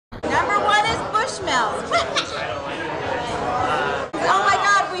smells. Oh my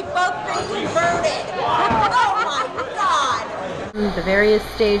God, we've both been converted. Oh my God. The various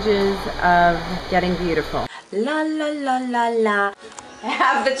stages of getting beautiful. La la la la la.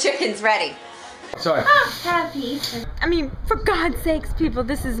 Have the chickens ready. Sorry. Happy. I mean, for God's sakes, people,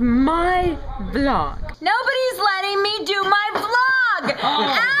 this is my vlog. Nobody's letting me do my vlog!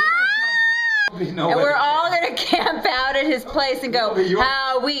 And we're all gonna camp out at his place and go,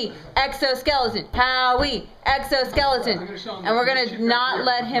 Howie, exoskeleton, Howie, exoskeleton. And we're gonna not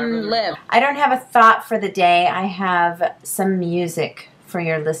let him live. I don't have a thought for the day. I have some music for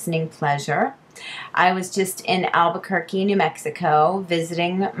your listening pleasure. I was just in Albuquerque, New Mexico,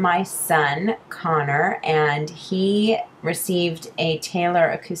 visiting my son, Connor, and he received a Taylor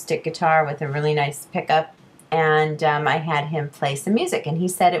acoustic guitar with a really nice pickup, and I had him play some music, and he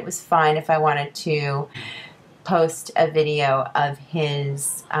said it was fine if I wanted to post a video of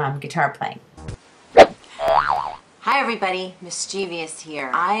his guitar playing. Hi everybody, Miss Cheevious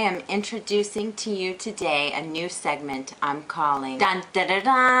here. I am introducing to you today a new segment I'm calling Dun Dun Dun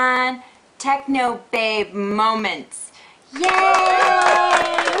Dun Techno Babe Moments. Yay!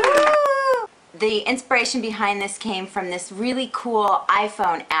 Woo! The inspiration behind this came from this really cool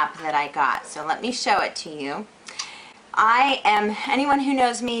iPhone app that I got. So let me show it to you. Anyone who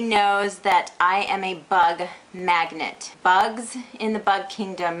knows me knows that I am a bug magnet. Bugs in the bug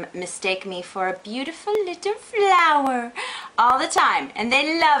kingdom mistake me for a beautiful little flower all the time. And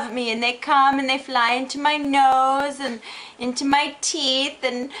they love me, and they come and they fly into my nose and into my teeth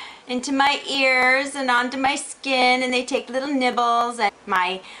and into my ears and onto my skin, and they take little nibbles. And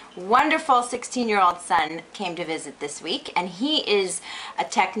my wonderful 16-year-old son came to visit this week, and he is a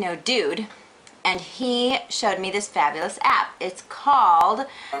techno dude. And he showed me this fabulous app. It's called,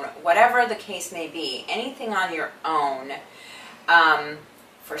 whatever the case may be, anything on your own,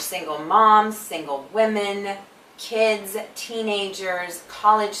 for single moms, single women, kids, teenagers,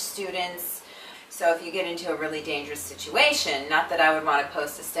 college students. So if you get into a really dangerous situation, not that I would want to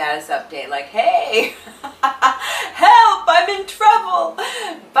post a status update like, hey, help, I'm in trouble,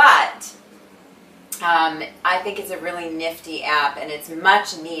 but I think it's a really nifty app, and it's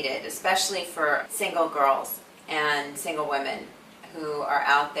much needed, especially for single girls and single women who are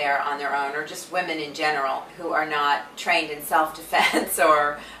out there on their own, or just women in general who are not trained in self-defense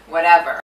or whatever.